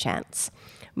give you a chance.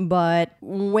 But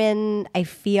when I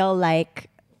feel like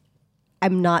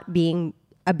I'm not being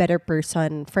a better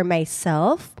person for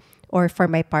myself or for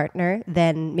my partner,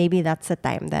 then maybe that's the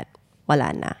time that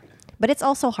wala na. But it's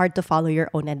also hard to follow your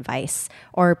own advice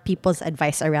or people's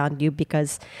advice around you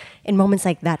because in moments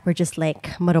like that, we're just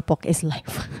like, marupok is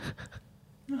life.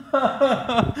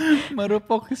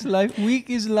 Marupok is life, weak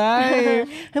is life.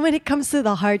 And when it comes to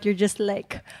the heart, you're just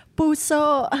like,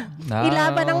 puso.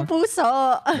 Ilaban ang puso.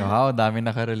 Wow, dami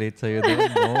nakarelate sa'yo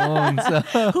doon. Bones.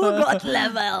 Hugot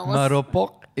levels.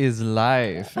 Marupok is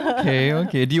life.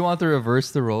 Okay. Do you want to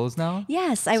reverse the roles now?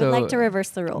 Yes, I would like to reverse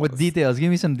the roles. With details, give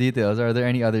me some details. Are there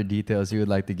any other details you would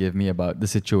like to give me about the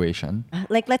situation?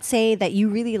 Like, let's say that you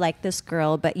really like this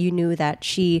girl, but you knew that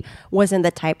she wasn't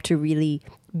the type to really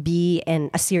be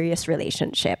in a serious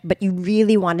relationship, but you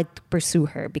really wanted to pursue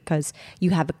her because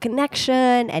you have a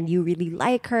connection and you really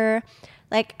like her.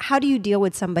 Like, how do you deal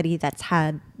with somebody that's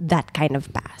had that kind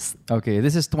of past? Okay,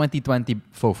 this is 2020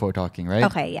 Fofo talking, right?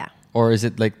 Okay, yeah. Or is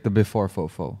it like the before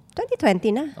Fofo?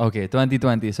 2020 na. Okay,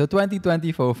 2020. So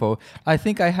 2020 Fofo, I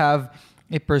think I have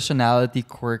a personality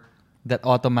quirk that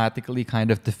automatically kind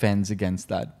of defends against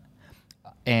that.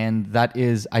 And that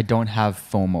is I don't have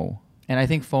FOMO. And I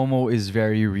think FOMO is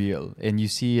very real. And you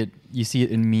see it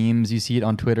in memes, you see it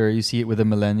on Twitter, you see it with the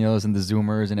millennials and the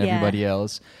Zoomers and Yeah. everybody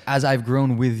else. As I've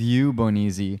grown with you,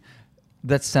 Bonizi,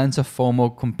 that sense of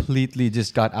FOMO completely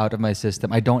just got out of my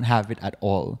system. I don't have it at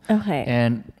all. Okay.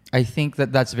 And I think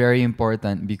that that's very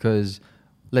important because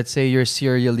let's say you're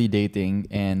serially dating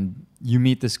and you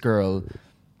meet this girl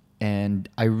and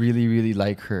I really, really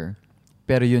like her.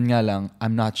 Pero yun nga lang,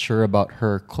 I'm not sure about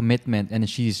her commitment and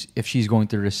if she's going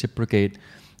to reciprocate,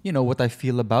 you know, what I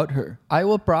feel about her. I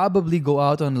will probably go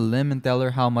out on a limb and tell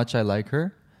her how much I like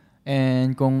her.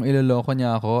 And kung iloloko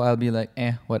niya ako, I'll be like,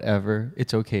 whatever,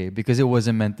 it's okay because it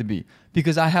wasn't meant to be.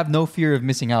 Because I have no fear of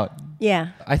missing out. Yeah.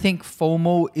 I think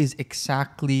FOMO is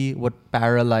exactly what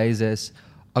paralyzes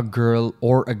a girl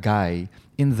or a guy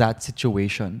in that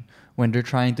situation when they're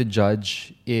trying to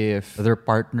judge if their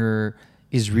partner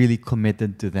is really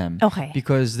committed to them. Okay.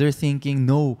 Because they're thinking,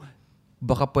 no,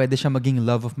 baka pwede siya maging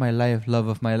love of my life, love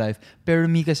of my life. Pero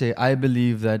me kasi, I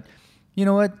believe that, you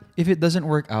know what? If it doesn't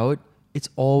work out, it's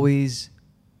always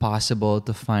possible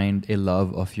to find a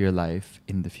love of your life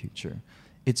in the future.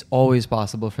 It's always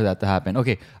possible for that to happen.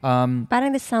 Okay.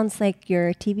 Parang this sounds like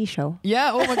your TV show.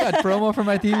 Yeah, oh my God, promo for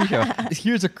my TV show.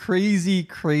 Here's a crazy,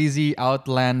 crazy,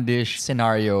 outlandish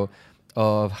scenario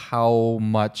of how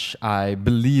much I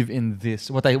believe in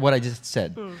this, what I just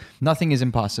said. Nothing is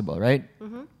impossible, right?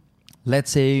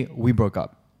 Let's say we broke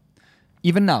up.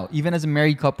 Even now, even as a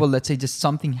married couple, let's say just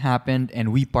something happened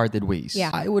and we parted ways.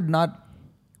 Yeah. I would not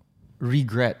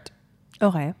regret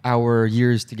Okay. our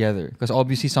years together because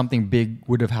obviously something big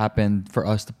would have happened for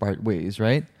us to part ways,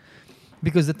 right?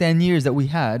 Because the 10 years that we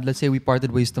had, let's say we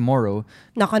parted ways tomorrow.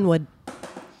 Knock on wood.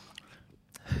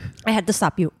 I had to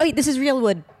stop you. Wait, this is real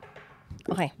wood.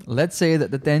 Okay. Let's say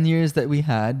that the 10 years that we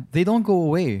had, they don't go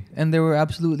away and they were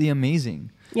absolutely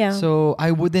amazing. Yeah. So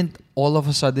I wouldn't all of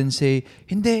a sudden say,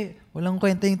 hindi, walang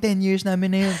kwenta yung 10 years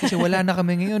namin na yun kasi wala na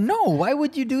kami ngayon. No, why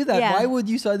would you do that? Yeah. Why would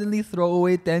you suddenly throw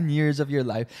away 10 years of your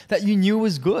life that you knew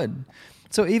was good?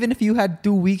 So even if you had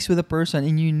 2 weeks with a person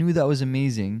and you knew that was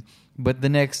amazing, but the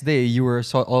next day you were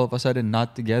all of a sudden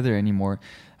not together anymore,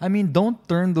 I mean, don't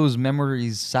turn those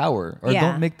memories sour or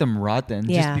Yeah. don't make them rotten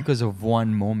just Yeah. because of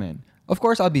one moment. Of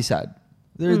course, I'll be sad.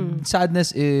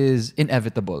 Sadness is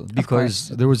inevitable because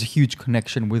there was a huge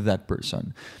connection with that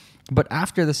person. But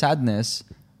after the sadness,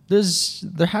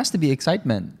 there has to be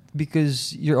excitement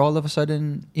because you're all of a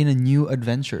sudden in a new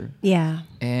adventure. Yeah.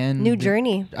 And New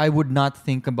journey. I would not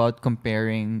think about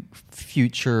comparing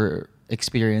future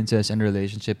experiences and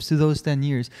relationships to those 10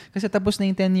 years. Kasi tapos na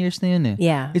yung 10 years na yun eh.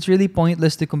 Yeah. It's really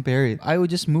pointless to compare it. I would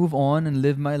just move on and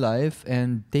live my life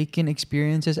and take in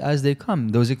experiences as they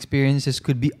come. Those experiences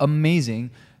could be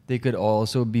amazing. They could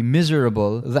also be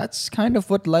miserable. That's kind of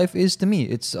what life is to me.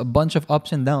 It's a bunch of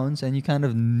ups and downs and you kind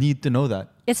of need to know that.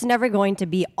 It's never going to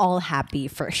be all happy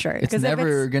for sure. It's 'Cause if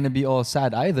never going to be all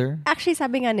sad either. actually,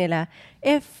 sabi nga nila,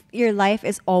 if your life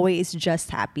is always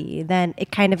just happy, then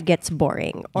it kind of gets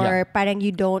boring. Or Yeah. parang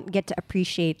you don't get to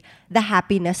appreciate the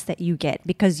happiness that you get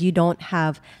because you don't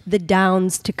have the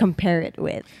downs to compare it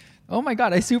with. Oh my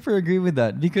God, I super agree with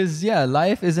that. Because, yeah,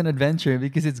 life is an adventure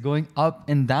because it's going up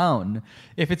and down.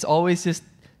 If it's always just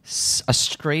a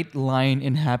straight line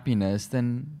in happiness,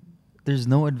 then there's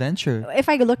no adventure. If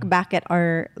I look back at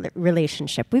our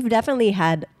relationship, we've definitely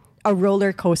had a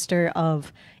roller coaster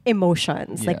of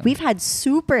emotions. Yeah. Like we've had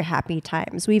super happy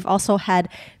times. We've also had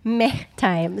meh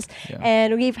times. Yeah.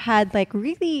 And we've had like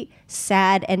really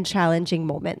sad and challenging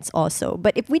moments also.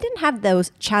 But if we didn't have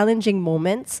those challenging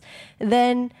moments,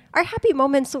 then our happy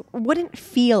moments wouldn't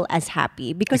feel as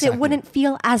happy because it Exactly. wouldn't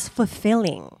feel as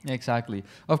fulfilling. Exactly.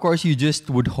 Of course, you just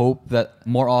would hope that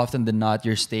more often than not,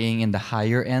 you're staying in the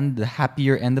higher end, the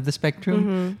happier end of the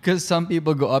spectrum. Because some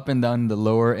people go up and down the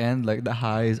lower end, like the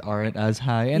highs aren't as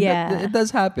high. And Yeah. it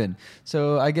does happen.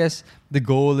 So I guess the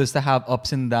goal is to have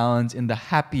ups and downs in the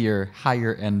happier,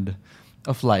 higher end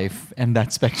of life and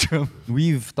that spectrum.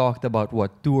 We've talked about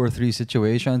 2 or 3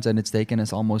 situations and it's taken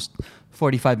us almost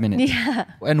 45 minutes. Yeah.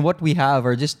 And what we have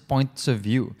are just points of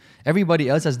view. Everybody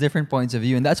else has different points of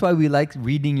view. And that's why we like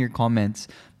reading your comments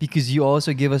because you also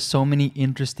give us so many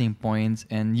interesting points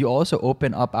and you also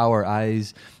open up our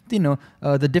eyes,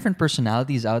 the different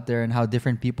personalities out there and how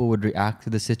different people would react to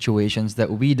the situations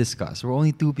that we discuss. We're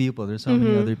only 2 people. There's so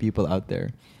many other people out there.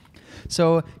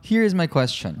 So here's my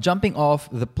question. Jumping off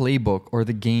the playbook or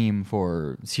the game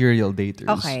for serial daters.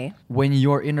 Okay. When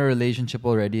you're in a relationship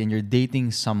already and you're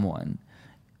dating someone,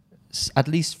 at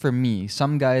least for me,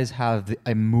 some guys have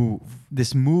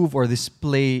this move or this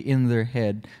play in their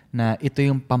head na ito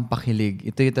yung pampakilig.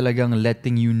 Ito yung talagang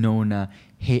letting you know na,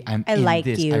 hey, I in like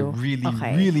this. you. I really,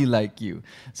 Okay. really like you.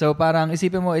 So parang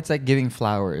isipin mo, it's like giving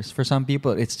flowers. For some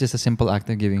people, it's just a simple act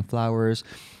of giving flowers.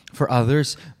 For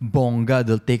others, bongga,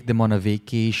 they'll take them on a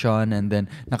vacation and then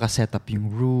nakaset up yung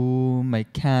room, my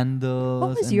candles.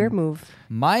 What was and your move?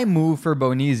 My move for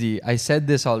Bonizi, I said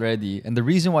this already, and the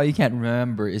reason why you can't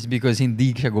remember is because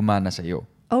hindi siya gumana sa'yo.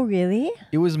 Oh, really?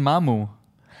 It was Mamu.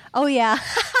 Oh, yeah.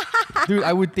 Dude,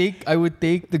 I would take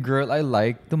the girl I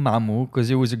liked to Mamu because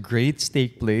it was a great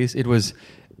steak place. It was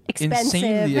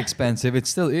insanely expensive. It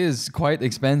still is quite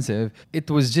expensive.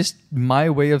 It was just my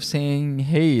way of saying,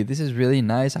 hey, this is really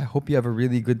nice. I hope you have a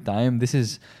really good time. This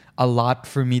is a lot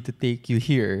for me to take you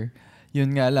here.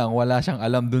 Yun nga lang, wala siyang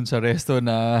alam dun sa resto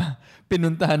na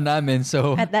pinuntahan namin.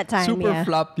 So, At that time, super yeah.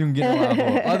 flop yung ginawa ko.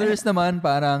 Others naman,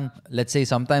 parang, let's say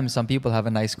sometimes some people have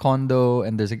a nice condo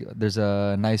and there's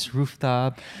a nice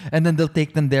rooftop and then they'll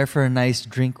take them there for a nice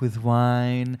drink with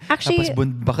wine. Actually,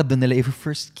 Tapos baka dun nila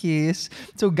first kiss.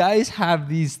 So guys have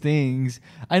these things.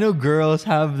 I know girls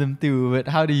have them too, but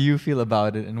how do you feel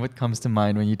about it? And what comes to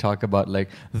mind when you talk about like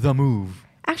the move?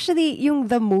 actually, yung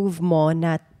the move mo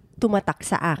na tumatak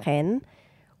sa akin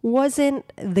wasn't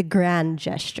the grand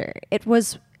gesture. It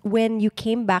was when you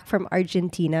came back from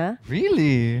Argentina.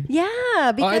 Really? Yeah,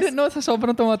 I because didn't know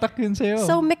sobrang tumatak yun sa'yo.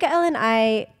 so Mikael and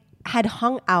I had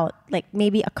hung out like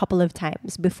maybe a couple of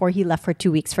times before he left for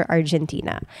 2 weeks for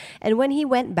Argentina. And when he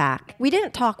went back, we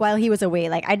didn't talk while he was away.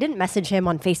 Like I didn't message him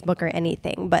on Facebook or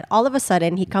anything, but all of a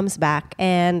sudden he comes back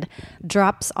and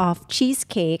drops off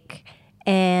cheesecake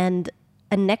and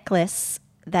a necklace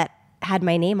that had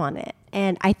my name on it.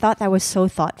 And I thought that was so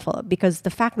thoughtful because the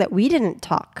fact that we didn't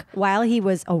talk while he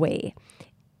was away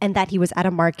and that he was at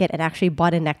a market and actually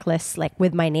bought a necklace like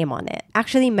with my name on it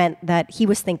actually meant that he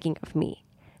was thinking of me.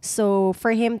 So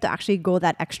for him to actually go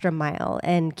that extra mile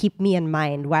and keep me in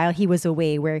mind while he was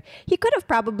away, where he could have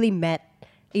probably met,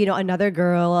 you know, another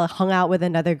girl, hung out with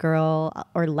another girl,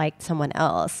 or liked someone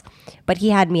else, but he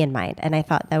had me in mind, and I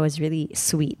thought that was really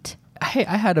sweet.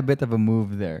 I had a bit of a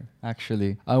move there,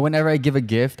 actually. Whenever I give a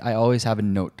gift, I always have a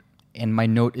note. And my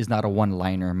note is not a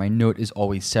one-liner. My note is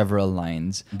always several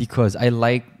lines because I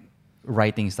like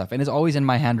writing stuff. And it's always in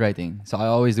my handwriting. So I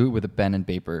always do it with a pen and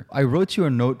paper. I wrote you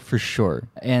a note for sure.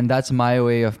 And that's my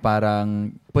way of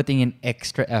parang putting in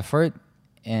extra effort.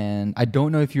 And I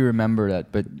don't know if you remember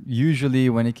that, but usually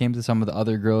when it came to some of the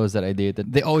other girls that I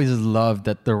dated, they always loved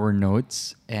that there were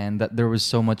notes and that there was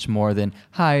so much more than,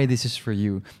 hi, this is for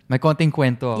you. May konting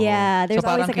kwento ako. Yeah, there's so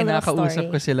always parang like a little kinakausap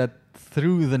story. ko sila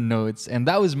through the notes. And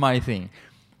that was my thing.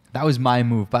 That was my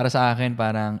move. Para sa akin,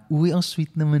 parang, uy, ang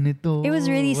sweet naman ito. It was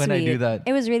really when sweet. I do that.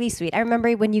 It was really sweet. I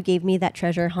remember when you gave me that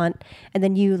treasure hunt and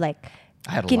then you like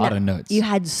I had a lot of notes. You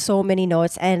had so many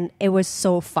notes and it was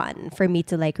so fun for me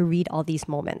to like read all these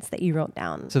moments that you wrote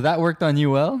down. So that worked on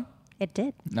you well? It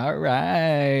did. All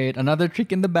right. Another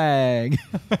trick in the bag.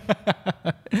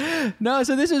 No,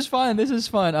 so this is fun. This is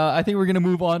fun. I think we're going to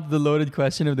move on to the loaded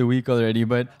question of the week already.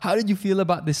 But how did you feel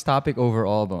about this topic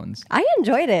overall, Bones? I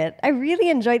enjoyed it. I really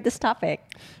enjoyed this topic.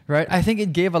 Right? I think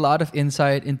it gave a lot of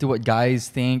insight into what guys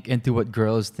think, into what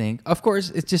girls think. Of course,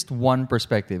 it's just one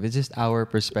perspective. It's just our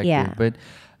perspective. Yeah. But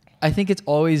I think it's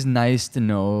always nice to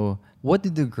know, what do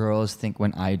the girls think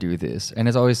when I do this? And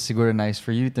it's always siguro nice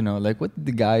for you to know, like, what do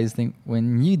the guys think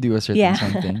when you do a certain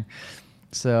something?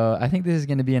 So I think this is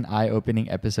going to be an eye-opening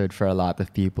episode for a lot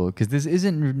of people because this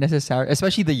isn't necessary,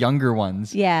 especially the younger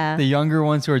ones. Yeah. The younger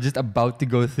ones who are just about to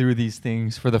go through these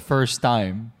things for the first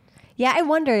time. Yeah, I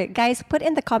wonder, guys, put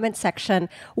in the comment section,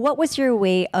 what was your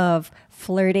way of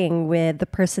flirting with the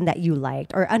person that you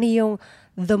liked? Or ano yung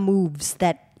the moves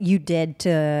that you did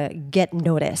to get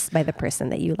noticed by the person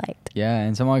that you liked? Yeah,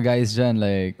 and some more guys dyan,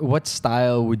 like, what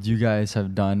style would you guys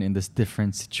have done in these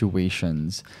different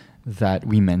situations that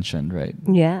we mentioned, right?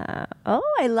 Yeah. Oh,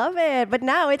 I love it. But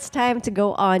now it's time to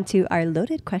go on to our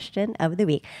loaded question of the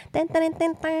week. Dun, dun, dun,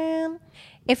 dun, dun.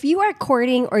 If you are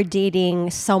courting or dating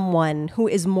someone who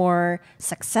is more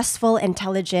successful,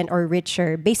 intelligent, or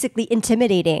richer, basically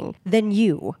intimidating than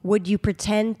you, would you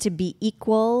pretend to be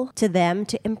equal to them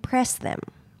to impress them?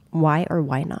 Why or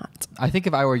why not? I think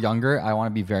if I were younger, I want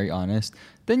to be very honest,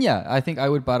 then yeah, I think I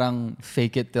would parang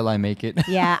fake it till I make it.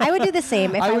 Yeah, I would do the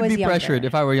same if I would was be younger. pressured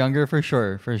if I were younger, for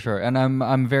sure. And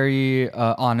I'm very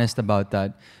honest about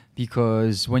that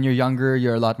because when you're younger,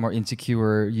 you're a lot more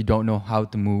insecure. You don't know how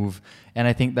to move, and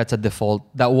I think that's a default.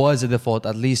 That was a default,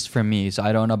 at least for me. So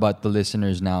I don't know about the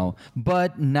listeners now,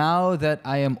 but now that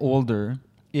I am older,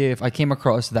 if I came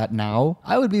across that now,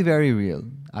 I would be very real.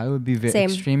 I would be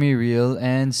extremely real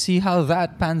and see how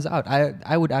that pans out.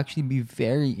 I would actually be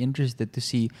very interested to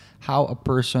see how a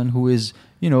person who is,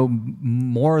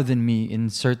 more than me in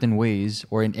certain ways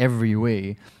or in every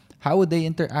way, how would they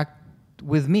interact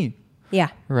with me? Yeah.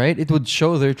 Right? It would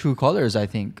show their true colors, I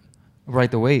think,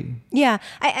 right away. Yeah.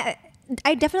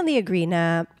 I definitely agree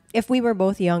na if we were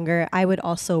both younger, I would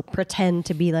also pretend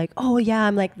to be like, oh yeah,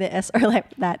 I'm like this or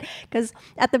like that. Because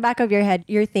at the back of your head,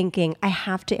 you're thinking, I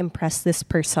have to impress this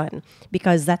person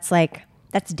because that's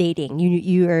dating.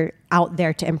 You're out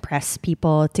there to impress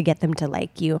people, to get them to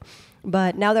like you.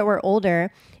 But now that we're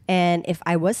older, and if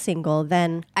I was single,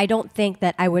 then I don't think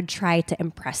that I would try to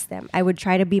impress them. I would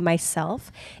try to be myself.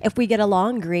 If we get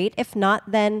along, great. If not,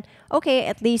 then okay,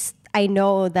 at least I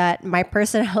know that my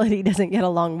personality doesn't get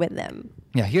along with them.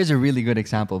 Yeah, here's a really good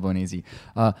example, Bonizi.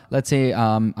 Let's say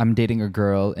I'm dating a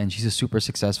girl and she's a super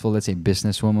successful, let's say,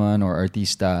 businesswoman or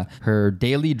artista. Her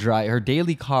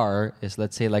daily car is,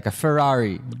 let's say, like a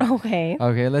Ferrari. Okay.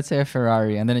 Okay, let's say a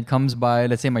Ferrari. And then it comes by,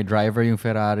 let's say my driver yung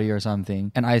Ferrari or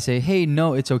something. And I say, hey,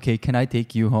 no, it's okay. Can I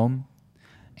take you home?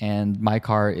 And my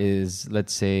car is,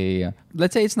 let's say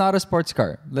it's not a sports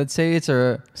car. Let's say it's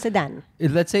a Sedan.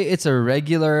 Let's say it's a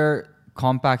regular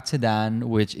compact sedan,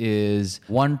 which is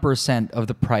 1% of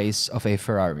the price of a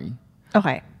Ferrari.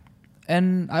 Okay.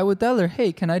 And I would tell her,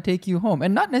 hey, can I take you home?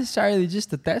 And not necessarily just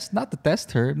to test, not to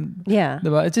test her. Yeah.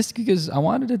 Diba? It's just because I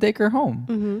wanted to take her home.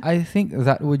 Mm-hmm. I think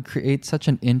that would create such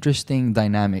an interesting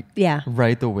dynamic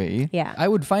right away. Yeah. I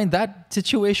would find that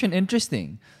situation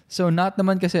interesting. So not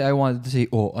naman kasi I wanted to say,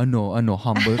 oh,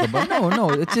 humble ka ba? No,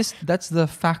 it's just, that's the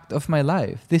fact of my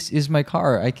life. This is my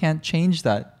car. I can't change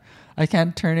that. I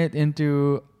can't turn it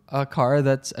into a car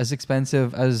that's as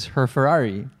expensive as her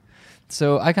Ferrari.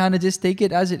 So I kind of just take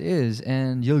it as it is,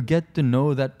 and you'll get to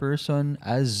know that person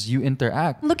as you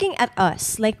interact. Looking at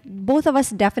us, like both of us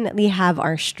definitely have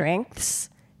our strengths,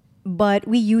 but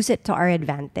we use it to our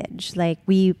advantage. Like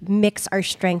we mix our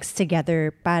strengths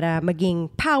together para maging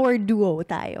power duo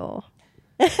tayo.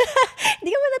 Hindi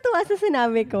ka ba natuwa sa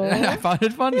sinabi ko? I found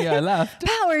it funny. I laughed.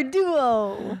 Power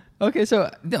duo. Okay,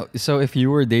 so if you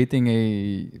were dating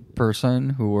a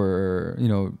person who were,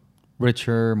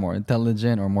 richer, more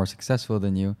intelligent, or more successful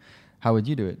than you, how would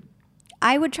you do it?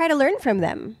 I would try to learn from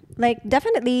them. Like,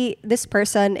 definitely, this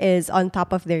person is on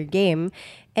top of their game.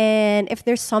 And if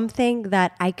there's something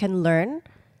that I can learn,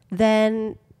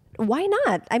 then why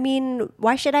not? I mean,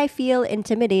 why should I feel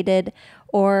intimidated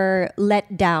or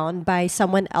let down by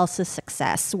someone else's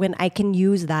success when I can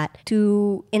use that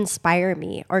to inspire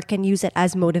me or can use it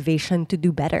as motivation to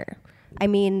do better? I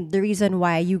mean, the reason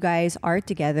why you guys are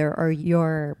together or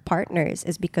your partners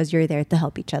is because you're there to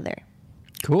help each other.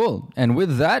 Cool. And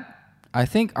with that, I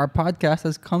think our podcast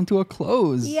has come to a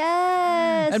close.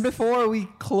 Yes. And before we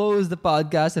close the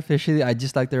podcast officially, I'd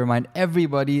just like to remind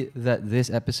everybody that this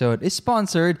episode is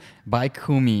sponsored by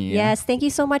Kumi. Yes. Thank you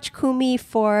so much, Kumi,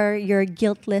 for your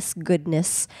guiltless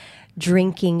goodness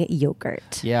drinking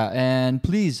yogurt. Yeah, and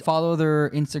please follow their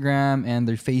Instagram and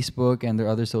their Facebook and their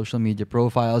other social media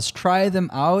profiles. Try them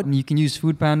out. And you can use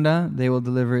Food Panda. They will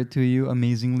deliver it to you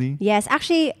amazingly. Yes,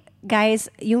 actually, guys,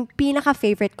 yung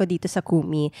pinaka-favorite ko dito sa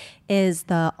Kumi is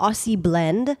the Aussie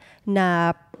blend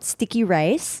na sticky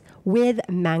rice with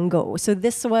mango. So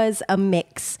this was a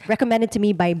mix recommended to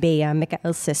me by Bea,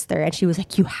 Mikael's sister, and she was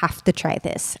like, you have to try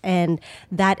this. And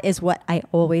that is what I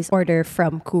always order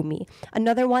from Kumi.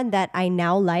 Another one that I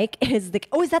now like is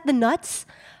is that the nuts?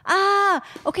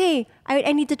 Okay.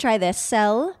 I need to try this.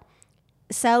 Sel,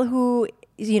 who,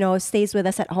 stays with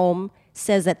us at home,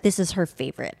 says that this is her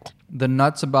favorite. The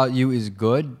nuts about you is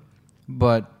good,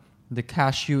 but the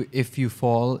cashew, if you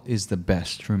fall, is the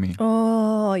best for me.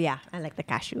 Oh, yeah. I like the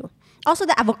cashew. Also,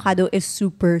 the avocado is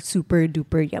super, super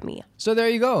duper yummy. So there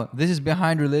you go. This is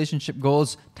Behind Relationship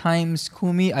Goals times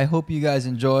Kumi. I hope you guys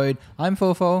enjoyed. I'm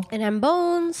Fofo. And I'm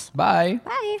Bones. Bye.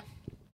 Bye.